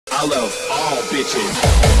I love all bitches.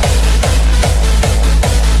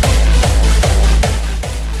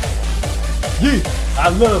 Yeah, I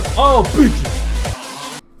love all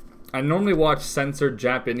bitches. I normally watch censored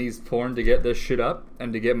Japanese porn to get this shit up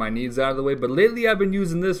and to get my needs out of the way, but lately I've been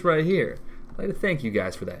using this right here. I'd like to thank you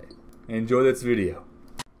guys for that. Enjoy this video.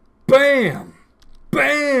 Bam!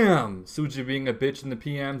 Bam! Suji being a bitch in the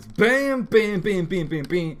PMs. Bam! Bam! Bam! Bam! Bam!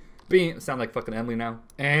 Bam! Bam! Sound like fucking Emily now.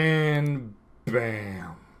 And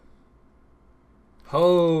bam!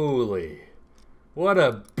 Holy! What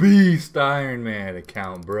a beast Iron Man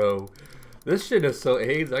account, bro. This shit is so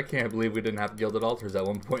AIDS, I can't believe we didn't have Gilded Altars at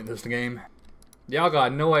one point in this game. Y'all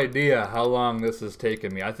got no idea how long this has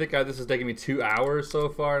taken me. I think this has taken me 2 hours so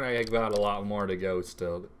far, and I got a lot more to go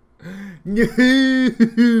still. That's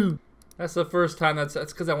the first time that's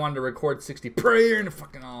because I wanted to record 60 prayer and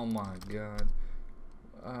fucking, oh my god.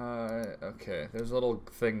 Okay, there's a little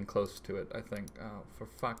thing close to it, I think. Oh, for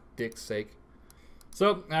fuck dick's sake.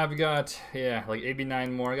 So, I've got, yeah, like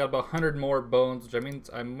 89 more. I got about 100 more bones, which means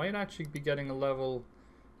I might actually be getting a level.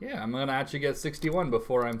 Yeah, I'm gonna actually get 61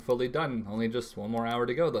 before I'm fully done. Only just 1 more hour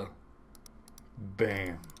to go, though.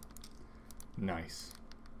 Bam. Nice.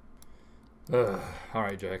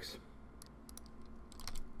 Alright, Jax.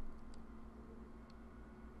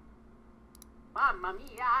 Mamma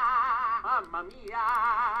mia! Mamma mia!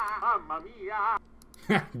 Mamma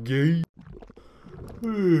mia! Gay.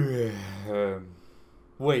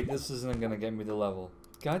 Wait, this isn't gonna get me the level.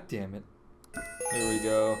 God damn it. Here we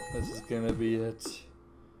go. This is gonna be it.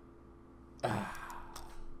 Ah.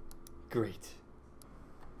 Great.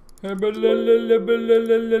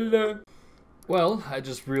 Well, I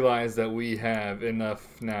just realized that we have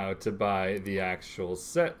enough now to buy the actual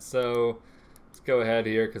set, so let's go ahead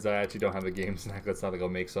here because I actually don't have a game snack. Let's not go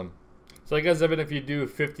make some. So I guess even if you do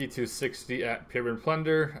 50 to 60 at Pyramid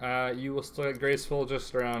Plunder, you will still get Graceful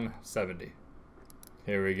just around 70.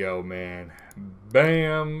 Here we go, man.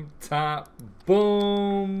 Bam! Top!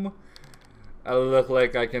 Boom! I look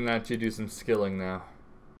like I can actually do some skilling now.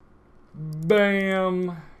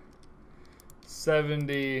 Bam!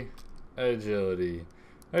 70 agility.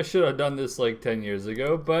 I should have done this like 10 years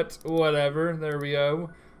ago, but whatever. There we go.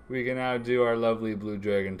 We can now do our lovely blue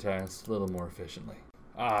dragon test a little more efficiently.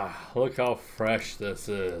 Ah, look how fresh this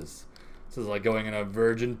is. This is like going in a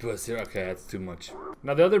virgin pussy. Okay, that's too much.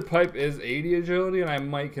 Now the other pipe is 80 agility, and I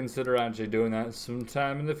might consider actually doing that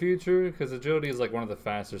sometime in the future, because agility is like one of the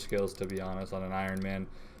faster skills, to be honest, on an Iron Man.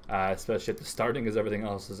 Especially at the starting, because everything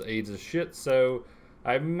else is AIDS as shit, so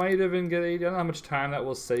I might even get 80. I don't know how much time that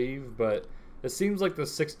will save, but it seems like the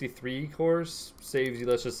 63 course saves you,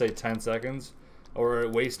 let's just say 10 seconds. Or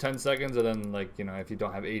it wastes 10 seconds, and then, like, you know, if you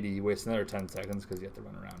don't have 80, you waste another 10 seconds because you have to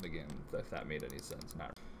run around again, if that made any sense.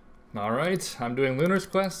 Alright, I'm doing Lunar's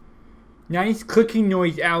Quest. Nice clicking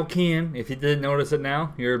noise, Alkan. If you didn't notice it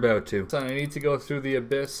now, you're about to. So I need to go through the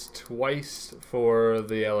Abyss twice for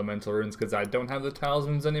the Elemental Runes because I don't have the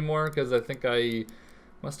Talismans anymore, because I think I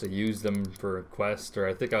must have used them for a quest, or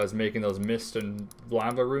I think I was making those Mist and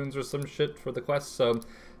Lava Runes or some shit for the quest, so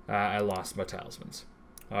I lost my Talismans.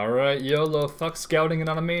 Alright, YOLO, fuck scouting it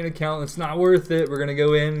on a main account, it's not worth it. We're gonna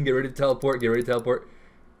go in, get ready to teleport, get ready to teleport.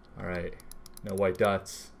 Alright, no white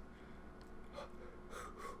dots.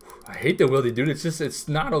 I hate the wildy, dude, it's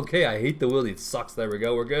not okay. I hate the wildy, it sucks. There we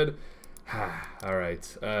go, we're good.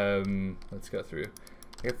 Alright, let's go through.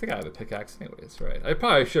 I think I have a pickaxe anyways, right. I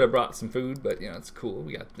probably should have brought some food, but, you know, it's cool.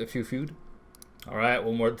 We got a few food. Alright,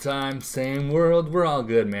 one more time, same world, we're all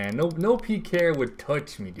good, man. No PK would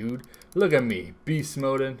touch me, dude. Look at me, beast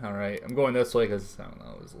moding. Alright, I'm going this way because, I don't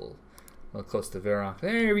know, it was a little close to Varrock.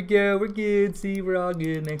 There we go, we're good, see, we're all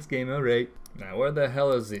good, next game, alright. Now, where the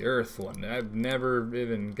hell is the Earth one? I've never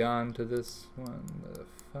even gone to this one. The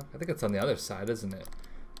fuck? I think it's on the other side, isn't it?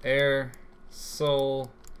 Air,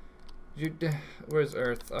 Soul, where's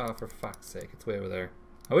Earth? Oh, for fuck's sake, it's way over there.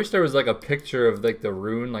 I wish there was like a picture of like the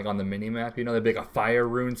rune like on the mini map, you know, there'd be like a fire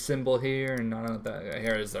rune symbol here, and none of that.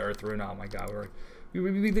 Here is the Earth rune. Oh my god,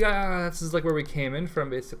 this is like where we came in from,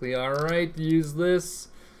 basically. Alright, use this.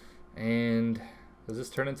 And does this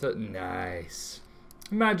turn into nice?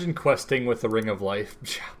 Imagine questing with the Ring of Life.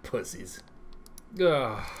 Pussies.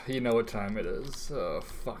 Ugh, you know what time it is. Oh,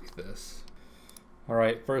 fuck this.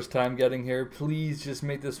 Alright, first time getting here. Please just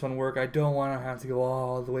make this one work. I don't want to have to go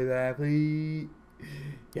all the way back, please.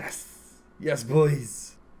 Yes. Yes,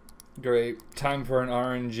 boys. Great. Time for an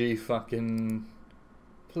RNG fucking...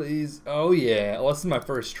 Please. Oh, yeah. Oh, this is my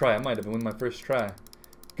first try. I might have won my first try.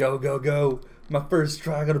 Go, go, go. My first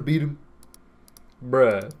try. I gotta beat him.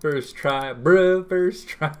 Bruh. First try. Bruh. First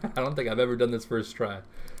try. I don't think I've ever done this first try.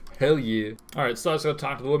 Hell yeah. Alright, so I was gonna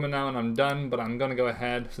talk to the woman now and I'm done, but I'm gonna go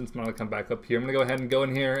ahead, since I'm not gonna come back up here, I'm gonna go ahead and go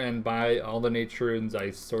in here and buy all the nature runes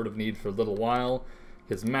I sort of need for a little while.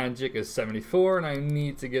 His magic is 74 and I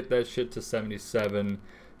need to get that shit to 77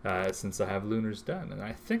 since I have lunars done. And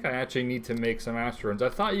I think I actually need to make some astral runes. I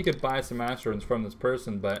thought you could buy some astral runes from this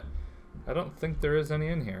person, but I don't think there is any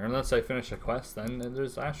in here. Unless I finish a quest, then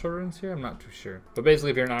there's astral runes here? I'm not too sure. But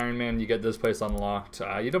basically, if you're an Iron Man, you get this place unlocked.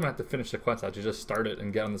 You don't have to finish the quest out. You just start it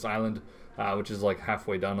and get on this island, which is like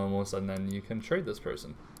halfway done almost, and then you can trade this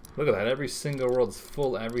person. Look at that. Every single world's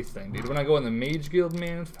full everything, dude. When I go in the Mage Guild,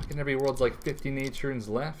 man, fucking every world's like 50 nature runes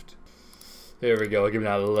left. There we go. Give me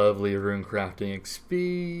that lovely rune crafting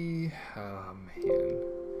XP. Oh, man.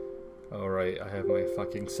 Alright, I have my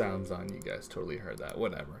fucking sounds on. You guys totally heard that.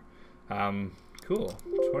 Whatever. Cool.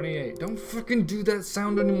 28. Don't fucking do that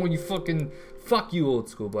sound anymore, you fucking... Fuck you, old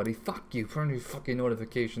school buddy. Fuck you. Turn your fucking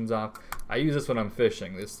notifications off. I use this when I'm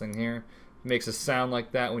fishing. This thing here makes a sound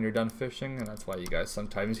like that when you're done fishing, and that's why you guys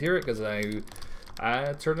sometimes hear it, because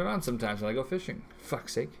I turn it on sometimes when I go fishing.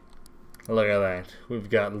 Fuck's sake. Look at that. We've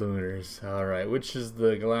got lunars. Alright, which is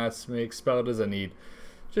the glass make spell does I need?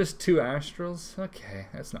 Just 2 astrals? Okay,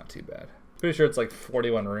 that's not too bad. Pretty sure it's like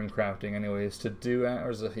 41 rune crafting anyways to do, or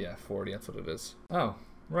is it, yeah, 40, that's what it is. Oh,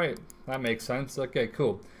 right, that makes sense. Okay,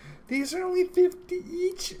 cool. These are only 50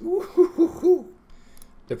 each. Ooh.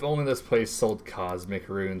 If only this place sold cosmic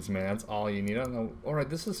runes, man, that's all you need. I don't know. Alright,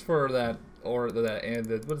 this is for that, or that, and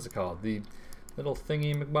what is it called? The little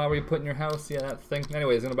thingy McBob you put in your house, yeah, that thing.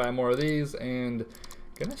 Anyways, gonna buy more of these, and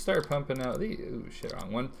gonna start pumping out these. Ooh, shit,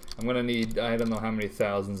 wrong one. I'm gonna need, I don't know how many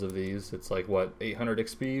thousands of these. It's like, what, 800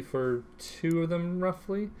 XP for 2 of them,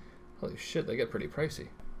 roughly? Holy shit, they get pretty pricey.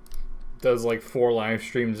 Does like 4 live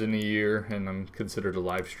streams in a year, and I'm considered a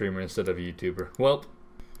live streamer instead of a YouTuber. Well,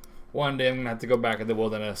 one day I'm gonna have to go back in the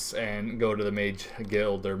wilderness and go to the Mage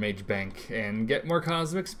Guild or Mage Bank and get more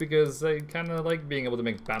cosmics, because I kind of like being able to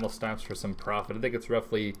make battle staffs for some profit. I think it's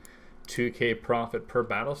roughly 2k profit per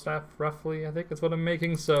battle staff, roughly, I think is what I'm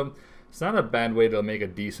making, so it's not a bad way to make a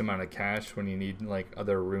decent amount of cash when you need like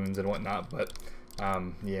other runes and whatnot, but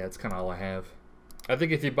yeah, it's kind of all I have. I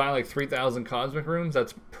think if you buy like 3,000 cosmic runes,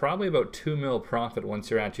 that's probably about 2 mil profit once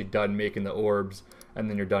you're actually done making the orbs and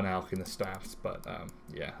then you're done alching the staffs, but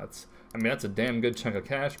yeah, that's a damn good chunk of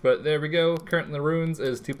cash. But there we go. Currently the runes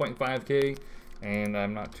is 2.5k, and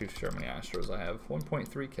I'm not too sure how many astros I have.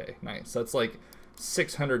 1.3k. Nice. That's like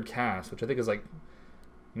 600 cast, which I think is like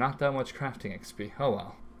not that much crafting XP. Oh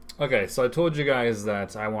well. Okay, so I told you guys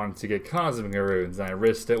that I wanted to get cosmic runes, and I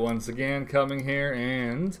risked it once again coming here,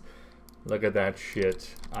 and look at that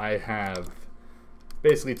shit. I have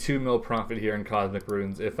basically 2 mil profit here in cosmic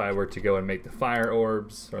runes if I were to go and make the fire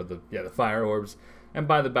orbs, or the fire orbs, and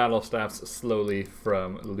buy the battle staffs slowly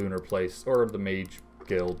from Lunar Place or the Mage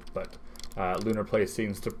Guild. But Lunar Place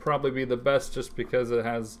seems to probably be the best just because it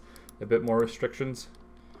has a bit more restrictions.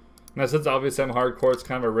 Now, since obviously I'm hardcore, it's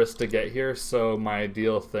kind of a risk to get here, so my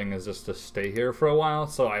ideal thing is just to stay here for a while.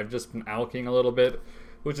 So I've just been alking a little bit,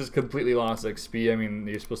 which is completely lost XP. I mean,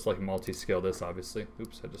 you're supposed to like multi-scale this, obviously.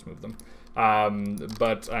 Oops, I just moved them.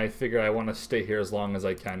 But I figure I want to stay here as long as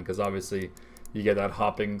I can, because obviously you get that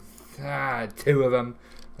hopping, 2 of them.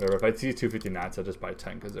 Or if I see 250 nats, I just buy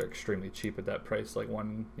 10 because they're extremely cheap at that price, like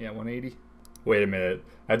 180. Wait a minute,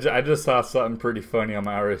 I just saw something pretty funny on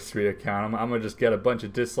my RS3 account. I'm gonna just get a bunch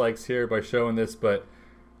of dislikes here by showing this, but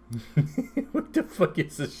what the fuck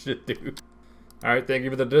is this shit, dude? Alright, thank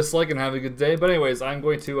you for the dislike and have a good day. But anyways, I'm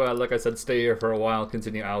going to, like I said, stay here for a while,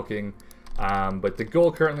 continue alking. But the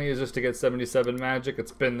goal currently is just to get 77 magic.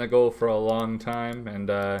 It's been the goal for a long time,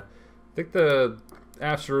 and I think the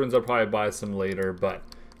Astral Runes I'll probably buy some later, but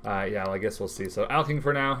yeah, well, I guess we'll see. So alking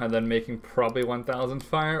for now, and then making probably 1,000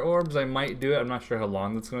 fire orbs. I might do it. I'm not sure how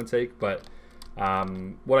long that's going to take, but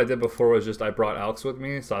what I did before was just I brought alks with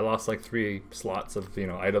me, so I lost like 3 slots of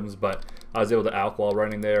items, but I was able to alk while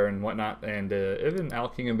running there and whatnot, and even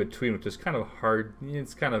alking in between, which is kind of hard.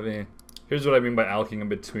 It's kind of Here's what I mean by alking in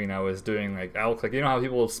between. I was doing like alk, like you know how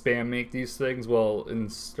people spam make these things? Well,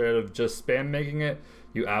 instead of just spam making it,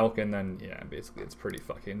 you alk, and then yeah, basically it's pretty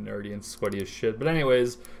fucking nerdy and sweaty as shit. But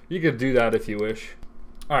anyways, you could do that if you wish.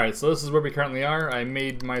 Alright, so this is where we currently are. I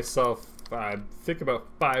made myself, I think about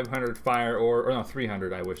 500 fire or no,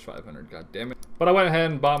 300. I wish 500, god damn it. But I went ahead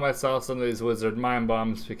and bought myself some of these wizard mind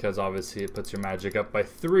bombs because obviously it puts your magic up by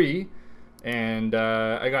 3. And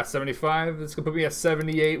I got 75. It's gonna put me at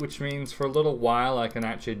 78, which means for a little while I can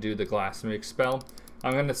actually do the glass make spell.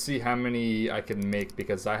 I'm gonna see how many I can make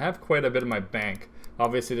because I have quite a bit in my bank.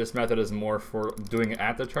 Obviously this method is more for doing it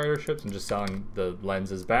at the charter ships and just selling the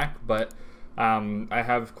lenses back, but I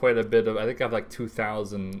have quite a bit of, I think I have like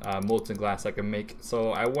 2,000 molten glass I can make.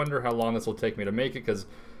 So I wonder how long this will take me to make it, because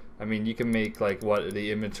I mean, you can make like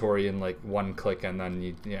the inventory in like 1 click, and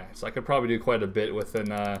then yeah. So I could probably do quite a bit within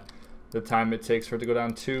the time it takes for it to go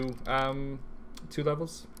down 2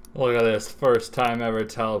 levels. Look at this, first time ever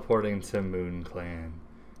teleporting to Moon Clan.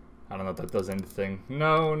 I don't know if that does anything.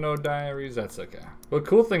 No diaries, that's okay. The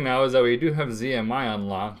cool thing now is that we do have ZMI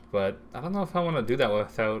unlocked, but I don't know if I want to do that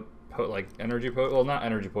without like well, not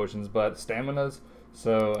energy potions, but staminas.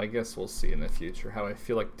 So I guess we'll see in the future how I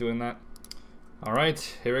feel like doing that.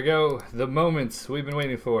 Alright, here we go. The moment we've been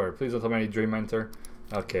waiting for. Please don't tell me I need Dream Mentor.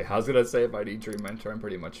 Okay, I was gonna say if I need Dream Mentor, I'm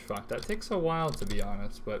pretty much fucked. That takes a while, to be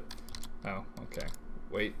honest, but oh, okay.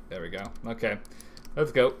 Wait, there we go. Okay,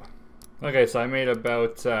 let's go. Okay, so I made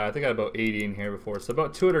about, I think I had about 80 in here before, so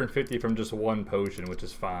about 250 from just 1 potion, which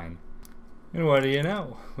is fine. And what do you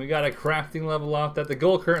know? We got a crafting level off that. The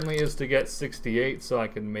goal currently is to get 68, so I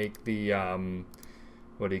can make the,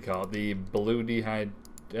 what do you call it? The blue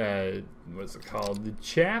what's it called? The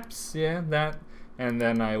chaps? Yeah, that. And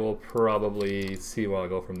then I will probably see where I'll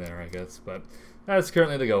go from there, I guess. But that's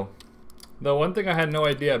currently the goal. The one thing I had no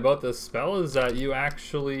idea about this spell is that you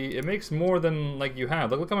actually, it makes more than like you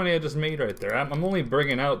have. Look how many I just made right there. I'm only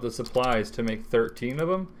bringing out the supplies to make 13 of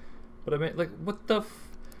them. But I made, like, what the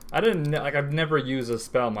I didn't know, like, I've never used a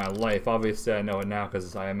spell in my life. Obviously I know it now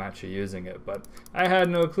because I am actually using it, but I had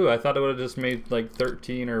no clue. I thought it would have just made like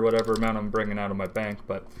 13 or whatever amount I'm bringing out of my bank,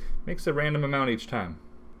 but makes a random amount each time.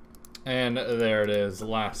 And there it is,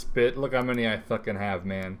 last bit. Look how many I fucking have,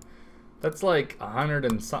 man. That's like 100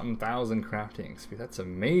 and something thousand crafting XP. That's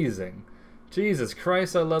amazing. Jesus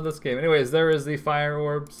Christ, I love this game. Anyways, there is the fire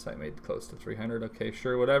orbs. I made close to 300. Okay,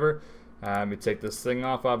 sure, whatever. You take this thing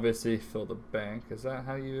off, obviously, fill the bank. Is that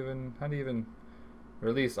how do you even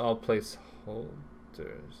release all placeholders?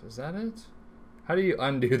 Is that it? How do you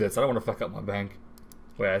undo this? I don't want to fuck up my bank.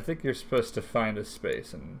 Wait, I think you're supposed to find a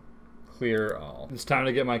space and clear all. It's time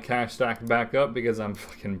to get my cash stack back up because I'm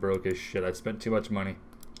fucking broke as shit. I spent too much money.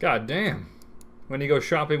 God damn. When you go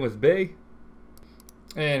shopping with Bay.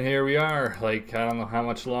 And here we are, like, I don't know how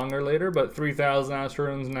much longer later, but 3,000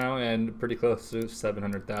 Osrs now and pretty close to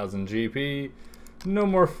 700,000 GP. No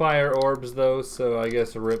more fire orbs though, so I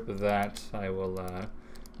guess rip that. I will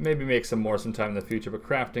maybe make some more sometime in the future, but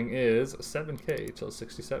crafting is 7k till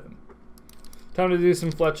 67. Time to do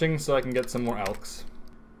some fletching so I can get some more alks.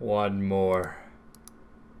 One more.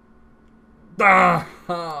 Ah!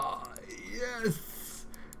 Yes!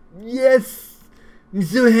 Yes! I'm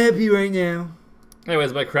so happy right now.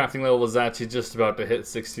 Anyways, my crafting level was actually just about to hit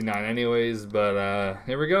 69 anyways, but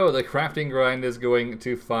here we go. The crafting grind is going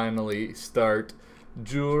to finally start.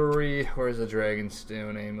 Jewelry, where's the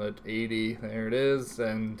dragonstone amulet? 80, there it is,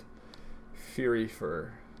 and Fury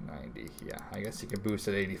for 90. Yeah, I guess you can boost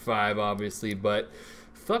at 85 obviously, but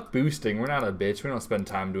fuck boosting. We're not a bitch. We don't spend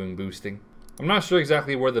time doing boosting. I'm not sure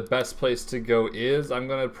exactly where the best place to go is. I'm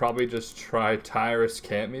gonna probably just try Tyrus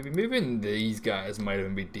Camp. Maybe these guys might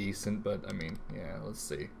even be decent, but I mean, yeah, let's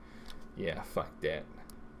see. Yeah, fuck that.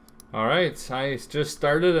 Alright, I just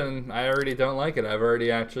started and I already don't like it. I've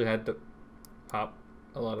already actually had to pop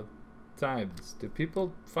a lot of times. Do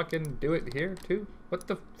people fucking do it here too? What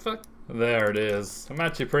the fuck? There it is. I'm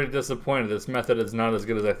actually pretty disappointed. This method is not as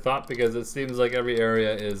good as I thought because it seems like every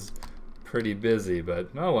area is pretty busy, but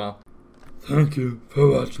oh well. Thank you for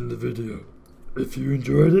watching the video. If you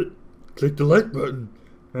enjoyed it, click the like button,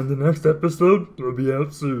 and the next episode will be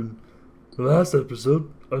out soon. The last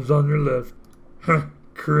episode is on your left.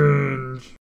 Cringe.